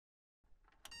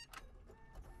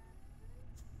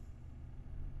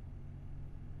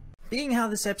Being how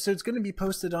this episode is going to be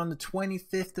posted on the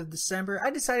 25th of December, I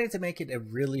decided to make it a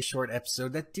really short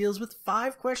episode that deals with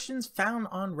 5 questions found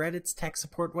on Reddit's tech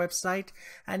support website,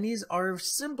 and these are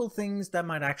simple things that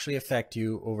might actually affect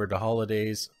you over the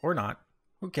holidays, or not.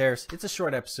 Who cares? It's a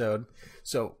short episode.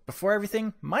 So, before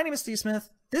everything, my name is Steve Smith,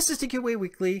 this is TQA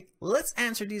Weekly. Let's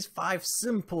answer these 5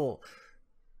 simple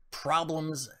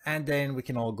problems, and then we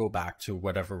can all go back to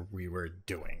whatever we were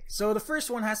doing. So the first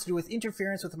one has to do with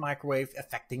interference with a microwave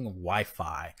affecting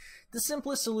Wi-Fi. The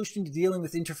simplest solution to dealing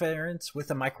with interference with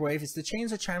a microwave is to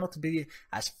change the channel to be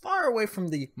as far away from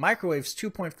the microwave's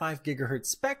 2.5 gigahertz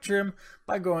spectrum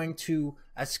by going to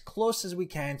as close as we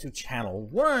can to channel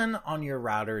 1 on your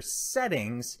router's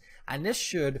settings, and this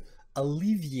should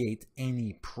alleviate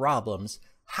any problems.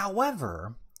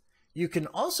 However, you can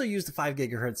also use the 5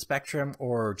 gigahertz spectrum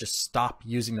or just stop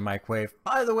using the microwave.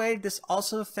 By the way, this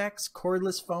also affects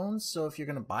cordless phones. So if you're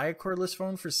going to buy a cordless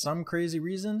phone for some crazy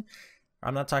reason,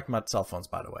 I'm not talking about cell phones,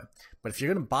 by the way, but if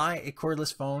you're going to buy a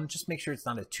cordless phone, just make sure it's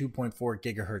not a 2.4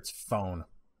 gigahertz phone,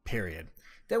 period.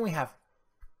 Then we have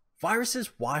viruses,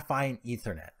 Wi-Fi, and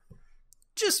Ethernet.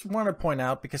 Just want to point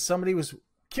out, because somebody was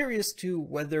curious to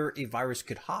whether a virus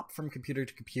could hop from computer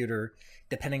to computer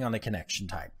depending on the connection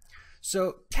type.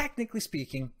 So technically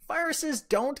speaking, viruses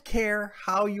don't care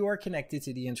how you are connected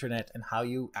to the internet and how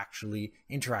you actually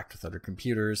interact with other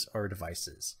computers or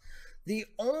devices. The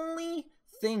only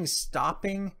thing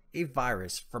stopping a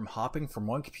virus from hopping from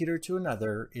one computer to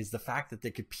another is the fact that the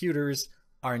computers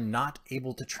are not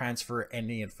able to transfer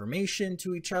any information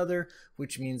to each other,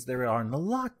 which means they're on the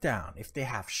lockdown. If they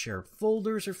have shared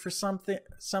folders or for some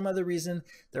other reason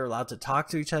they're allowed to talk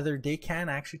to each other, they can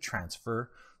actually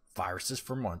transfer viruses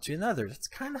from one to another. That's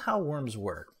kind of how worms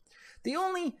work. The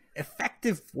only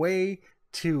effective way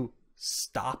to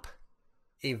stop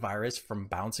a virus from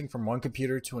bouncing from one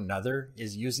computer to another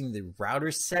is using the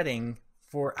router setting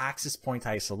for access point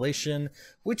isolation,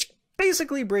 which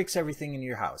basically breaks everything in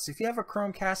your house. If you have a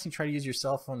Chromecast and you try to use your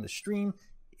cell phone to stream,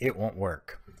 it won't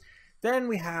work. Then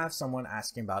we have someone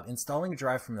asking about installing a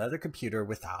drive from another computer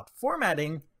without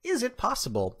formatting. Is it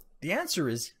possible? The answer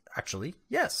is actually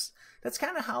yes. That's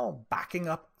kind of how backing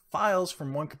up files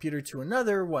from one computer to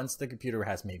another once the computer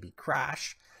has maybe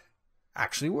crashed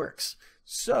actually works.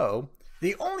 So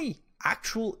the only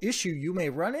actual issue you may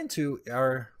run into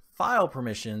are file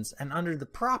permissions, and under the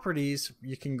properties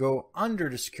you can go under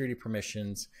the security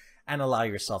permissions and allow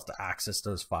yourself to access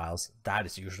those files. That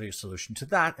is usually a solution to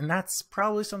that, and that's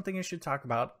probably something I should talk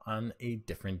about on a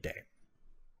different day.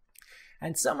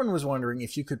 And someone was wondering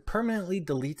if you could permanently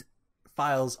delete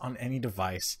files on any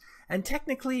device, and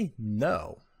technically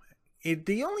no.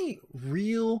 The only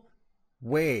real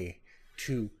way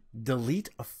to delete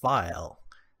a file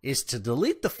is to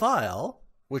delete the file,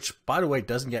 which by the way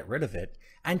doesn't get rid of it,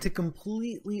 and to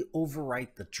completely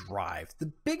overwrite the drive.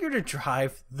 The bigger the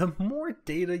drive, the more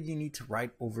data you need to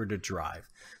write over the drive.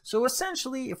 So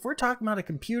essentially, if we're talking about a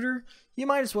computer, you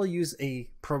might as well use a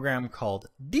program called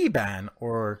dban,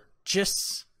 or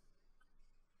just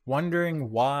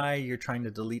wondering why you're trying to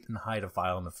delete and hide a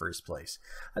file in the first place.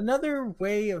 Another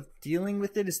way of dealing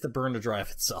with it is to burn the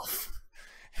drive itself.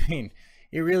 I mean,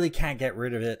 you really can't get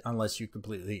rid of it unless you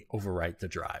completely overwrite the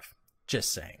drive.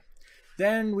 Just saying.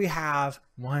 Then we have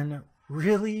one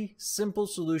really simple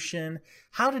solution: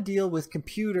 how to deal with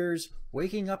computers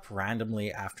waking up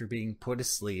randomly after being put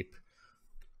asleep.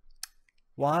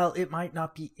 While it might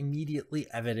not be immediately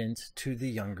evident to the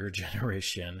younger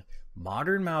generation,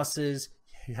 modern mouses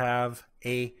have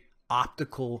a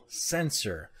optical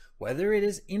sensor. Whether it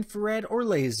is infrared or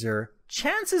laser,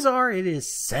 chances are it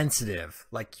is sensitive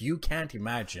like you can't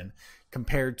imagine,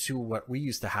 compared to what we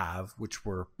used to have, which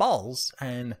were balls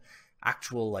and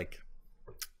actual like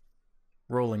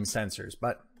rolling sensors.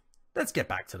 But let's get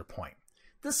back to the point.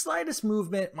 The slightest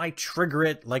movement might trigger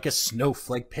it, like a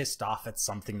snowflake pissed off at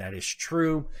something that is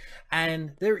true,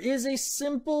 and there is a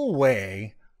simple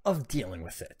way of dealing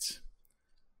with it.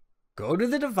 Go to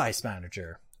the device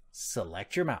manager,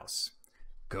 select your mouse,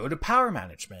 go to power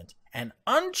management, and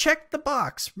uncheck the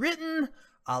box written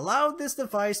 "Allow this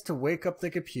device to wake up the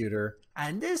computer,"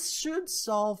 and this should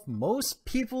solve most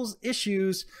people's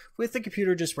issues with the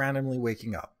computer just randomly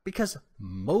waking up, because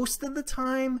most of the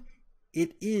time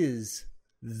it is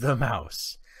the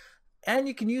mouse. And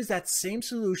you can use that same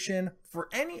solution for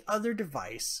any other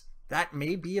device that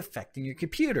may be affecting your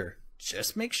computer.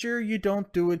 Just make sure you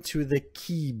don't do it to the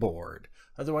keyboard.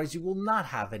 Otherwise, you will not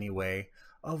have any way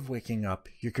of waking up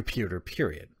your computer,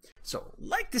 period. So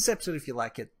like this episode if you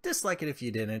like it, dislike it if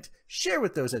you didn't, share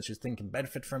with those that you think can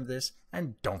benefit from this,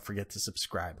 and don't forget to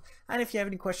subscribe. And if you have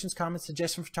any questions, comments,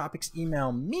 suggestions for topics,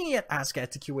 email me at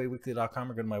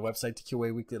ask@tqaweekly.com or go to my website,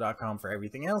 tqaweekly.com, for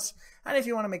everything else. And if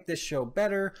you want to make this show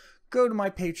better, go to my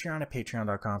Patreon at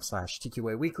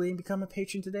patreon.com/TQAweekly and become a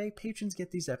patron today. Patrons get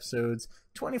these episodes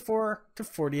 24 to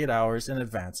 48 hours in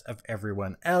advance of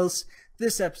everyone else.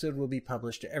 This episode will be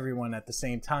published to everyone at the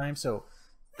same time, so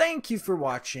thank you for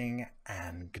watching,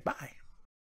 and goodbye.